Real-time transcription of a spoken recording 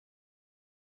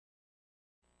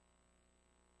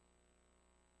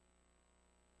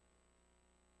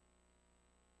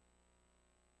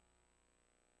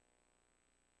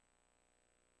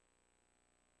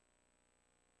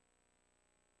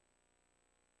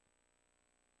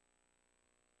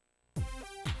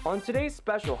On today's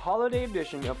special holiday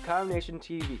edition of Coyote Nation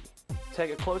TV,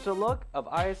 take a closer look of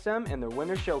ISM and their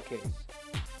winter showcase.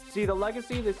 See the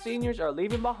legacy the seniors are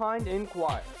leaving behind in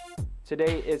choir.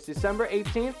 Today is December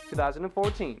 18th,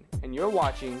 2014, and you're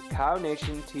watching Coyote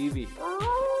Nation TV.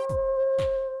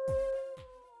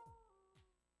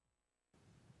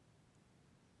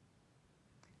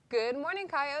 Good morning,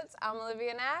 Coyotes. I'm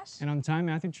Olivia Nash. And I'm Ty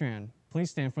Matthew Tran. Please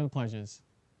stand for the pledges.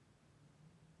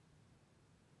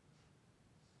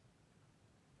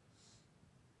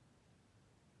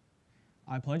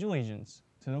 I pledge allegiance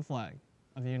to the flag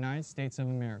of the United States of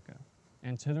America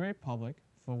and to the republic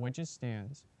for which it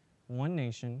stands, one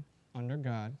nation, under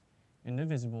God,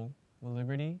 indivisible, with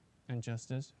liberty and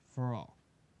justice for all.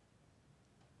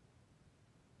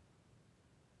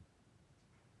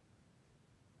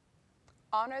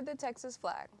 Honor the Texas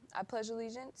flag. I pledge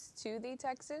allegiance to the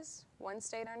Texas, one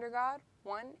state under God,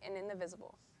 one and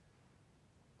indivisible.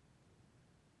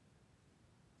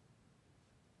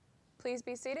 Please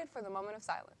be seated for the moment of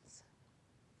silence.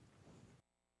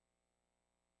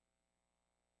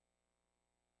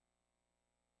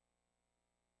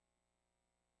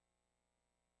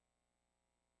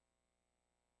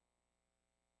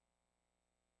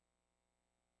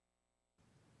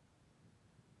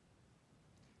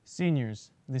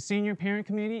 Seniors, the Senior Parent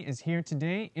Committee is here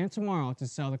today and tomorrow to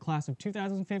sell the class of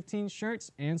 2015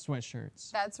 shirts and sweatshirts.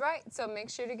 That's right, so make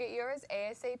sure to get yours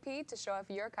ASAP to show off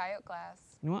your Coyote class.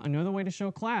 You know what? Another way to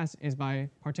show class is by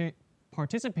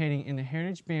participating in the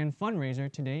Heritage Band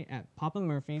fundraiser today at Papa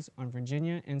Murphy's on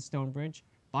Virginia and Stonebridge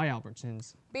by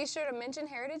Albertsons. Be sure to mention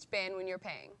Heritage Band when you're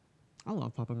paying. I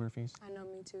love Papa Murphy's. I know,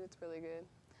 me too. It's really good.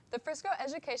 The Frisco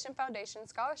Education Foundation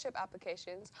scholarship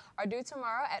applications are due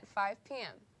tomorrow at 5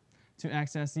 p.m. To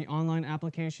access the online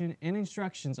application and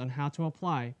instructions on how to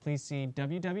apply, please see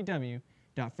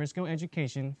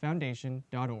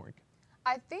www.friscoeducationfoundation.org.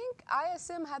 I think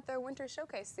ISM had their winter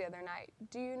showcase the other night.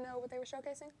 Do you know what they were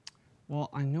showcasing? Well,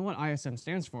 I know what ISM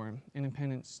stands for,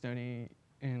 Independent Study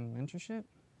and Mentorship.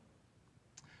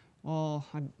 Well,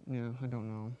 I don't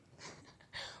know.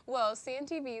 Well,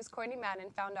 CNTV's Courtney Madden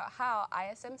found out how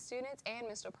ISM students and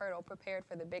Mr. Pirtle prepared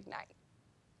for the big night.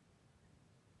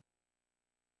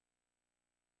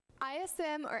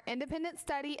 ISM, or Independent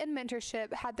Study and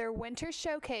Mentorship, had their winter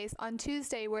showcase on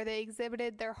Tuesday where they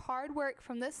exhibited their hard work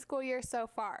from this school year so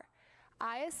far.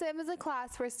 ISM is a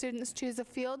class where students choose a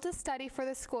field to study for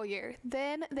the school year.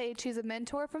 Then they choose a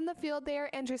mentor from the field they are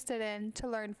interested in to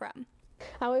learn from.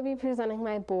 I would be presenting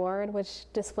my board,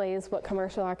 which displays what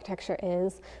commercial architecture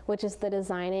is, which is the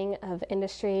designing of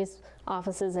industries,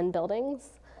 offices, and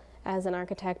buildings as an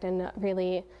architect, and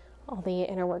really all the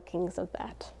inner workings of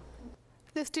that.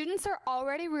 The students are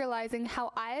already realizing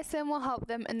how ISM will help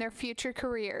them in their future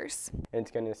careers. It's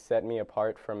going to set me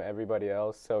apart from everybody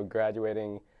else, so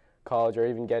graduating college or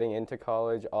even getting into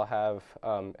college, I'll have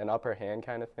an upper hand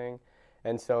kind of thing.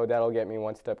 And so that'll get me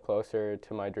one step closer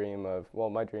to my dream of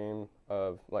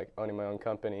like owning my own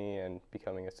company and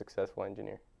becoming a successful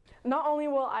engineer. Not only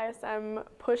will ISM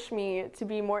push me to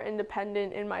be more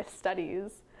independent in my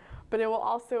studies, but it will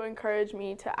also encourage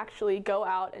me to actually go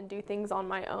out and do things on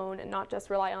my own and not just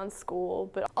rely on school.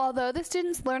 But although the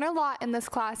students learn a lot in this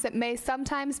class, it may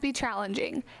sometimes be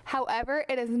challenging. However,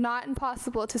 it is not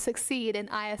impossible to succeed in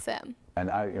ISM. And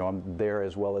I'm there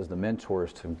as well as the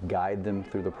mentors to guide them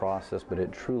through the process, but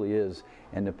it truly is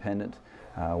independent,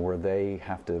 where they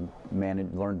have to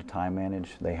learn to time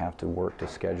manage. They have to work to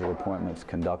schedule appointments,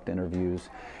 conduct interviews,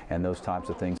 and those types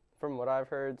of things. From what I've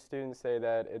heard, students say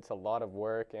that it's a lot of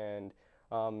work and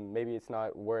maybe it's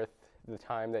not worth the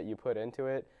time that you put into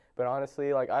it. But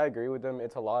honestly, like, I agree with them,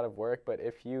 it's a lot of work, but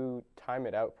if you time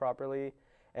it out properly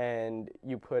and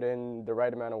you put in the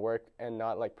right amount of work and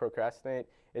not like procrastinate,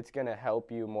 it's going to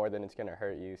help you more than it's going to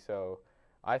hurt you. So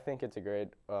I think it's a great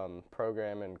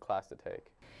program and class to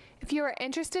take. If you are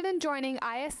interested in joining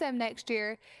ISM next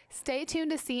year, stay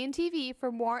tuned to CNTV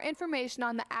for more information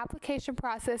on the application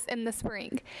process in the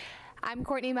spring. I'm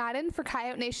Courtney Madden for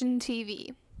Coyote Nation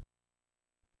TV.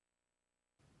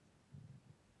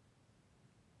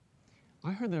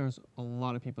 I heard there was a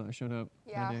lot of people that showed up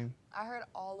that day. I heard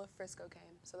all of Frisco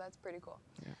came, so that's pretty cool.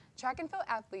 Yeah. Track and field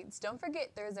athletes, don't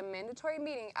forget there is a mandatory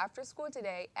meeting after school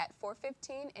today at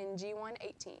 4:15 in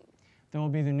G118. There will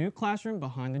be the new classroom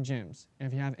behind the gyms.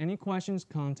 If you have any questions,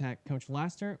 contact Coach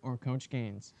Laster or Coach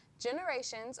Gaines.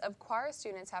 Generations of choir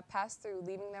students have passed through,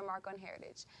 leaving their mark on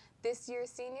heritage. This year's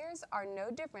seniors are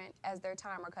no different as their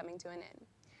time are coming to an end.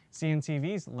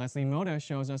 CNTV's Leslie Moda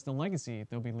shows us the legacy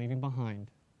they'll be leaving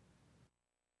behind.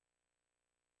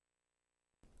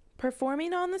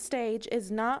 Performing on the stage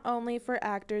is not only for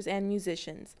actors and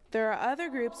musicians. There are other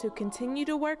groups who continue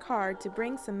to work hard to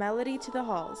bring some melody to the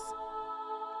halls.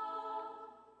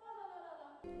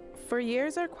 For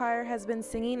years, our choir has been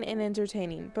singing and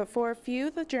entertaining, but for a few,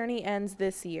 the journey ends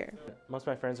this year. Most of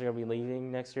my friends are going to be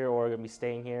leaving next year or going to be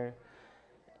staying here.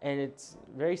 And it's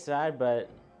very sad, but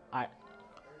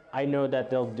I know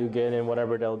that they'll do good in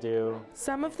whatever they'll do.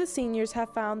 Some of the seniors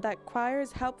have found that choir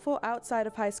is helpful outside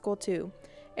of high school too.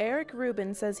 Eric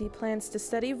Rubin says he plans to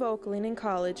study vocaling in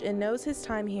college and knows his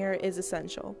time here is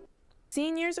essential.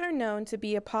 Seniors are known to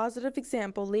be a positive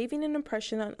example, leaving an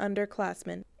impression on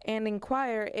underclassmen, and in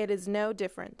choir it is no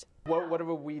different.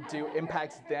 Whatever we do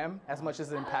impacts them as much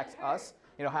as it impacts us.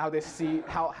 You know, how they see,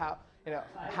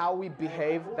 how we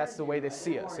behave, that's the way they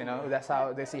see us, you know, that's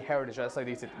how they see heritage, that's how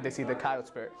they see the Coyote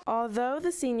spirit. Although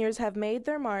the seniors have made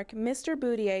their mark, Mr.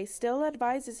 Boudier still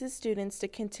advises his students to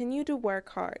continue to work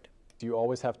hard. You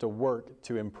always have to work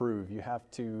to improve. You have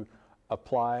to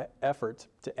apply effort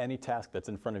to any task that's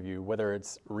in front of you, whether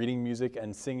it's reading music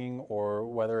and singing or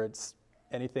whether it's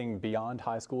anything beyond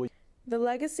high school. The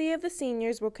legacy of the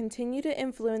seniors will continue to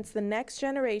influence the next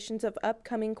generations of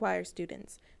upcoming choir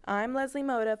students. I'm Leslie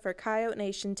Moda for Coyote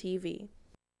Nation TV.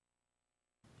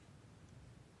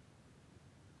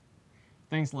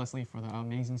 Thanks, Leslie, for the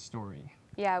amazing story.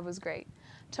 Yeah, it was great.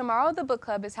 Tomorrow, the book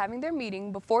club is having their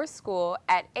meeting before school.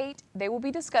 At 8, they will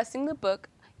be discussing the book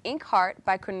Ink Heart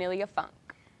by Cornelia Funk.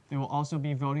 They will also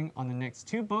be voting on the next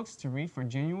 2 books to read for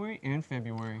January and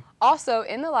February. Also,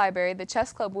 in the library, the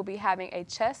chess club will be having a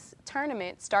chess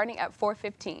tournament starting at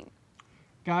 4:15.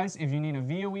 Guys, if you need a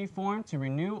VOE form to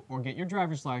renew or get your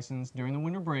driver's license during the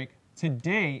winter break,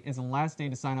 today is the last day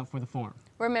to sign up for the form.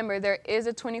 Remember, there is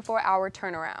a 24-hour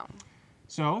turnaround.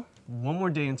 So, one more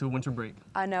day until winter break.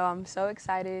 I know, I'm so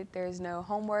excited. There's no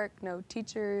homework, no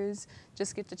teachers,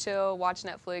 just get to chill, watch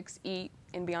Netflix, eat,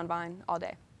 and be on Vine all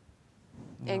day.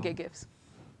 And get gifts.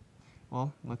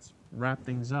 Well, let's wrap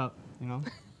things up, you know.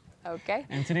 Okay.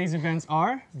 And today's events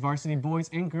are varsity boys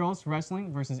and girls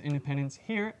wrestling versus Independence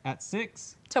here at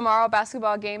 6. Tomorrow,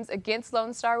 basketball games against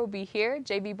Lone Star will be here.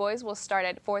 JV boys will start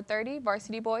at 4:30,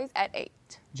 varsity boys at 8.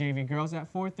 JV girls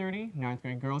at 4:30, 9th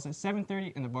grade girls at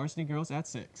 7:30, and the varsity girls at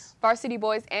 6. Varsity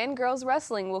boys and girls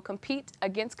wrestling will compete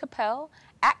against Capel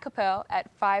at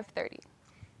 5:30.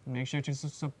 Make sure to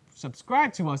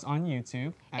subscribe to us on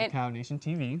YouTube at Coyote Nation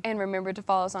TV. And remember to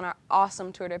follow us on our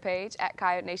awesome Twitter page at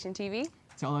Coyote Nation TV.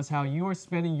 Tell us how you are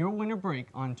spending your winter break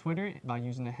on Twitter by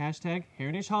using the hashtag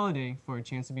Heritage Holiday for a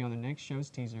chance to be on the next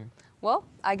show's teaser. Well,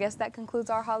 I guess that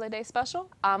concludes our holiday special.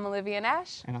 I'm Olivia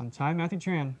Nash. And I'm Ty Matthew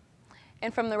Tran.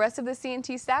 And from the rest of the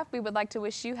CNT staff, we would like to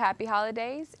wish you happy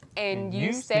holidays and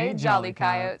you stay jolly,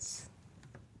 Coyotes.